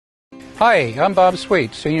Hi, I'm Bob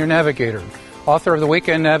Sweet, Senior Navigator, author of The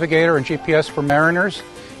Weekend Navigator and GPS for Mariners,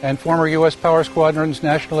 and former U.S. Power Squadron's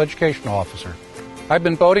National Educational Officer. I've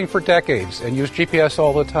been boating for decades and use GPS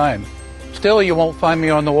all the time. Still, you won't find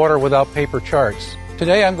me on the water without paper charts.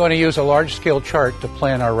 Today I'm going to use a large-scale chart to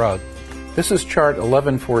plan our route. This is chart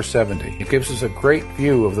 11470. It gives us a great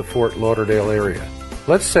view of the Fort Lauderdale area.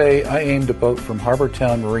 Let's say I aim to boat from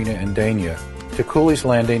Harbortown Marina in Dania to Cooley's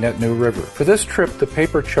Landing at New River. For this trip, the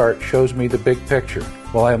paper chart shows me the big picture,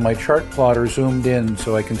 while I have my chart plotter zoomed in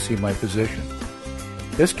so I can see my position.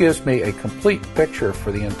 This gives me a complete picture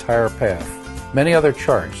for the entire path. Many other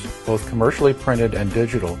charts, both commercially printed and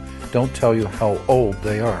digital, don't tell you how old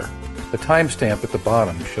they are. The timestamp at the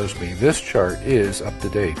bottom shows me this chart is up to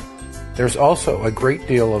date. There's also a great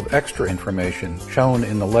deal of extra information shown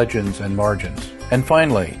in the legends and margins. And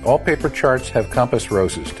finally, all paper charts have compass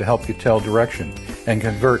roses to help you tell direction and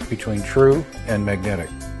convert between true and magnetic.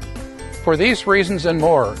 For these reasons and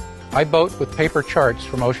more, I boat with paper charts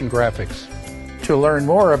from OceanGrafix. To learn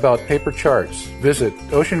more about paper charts, visit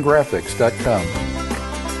OceanGrafix.com.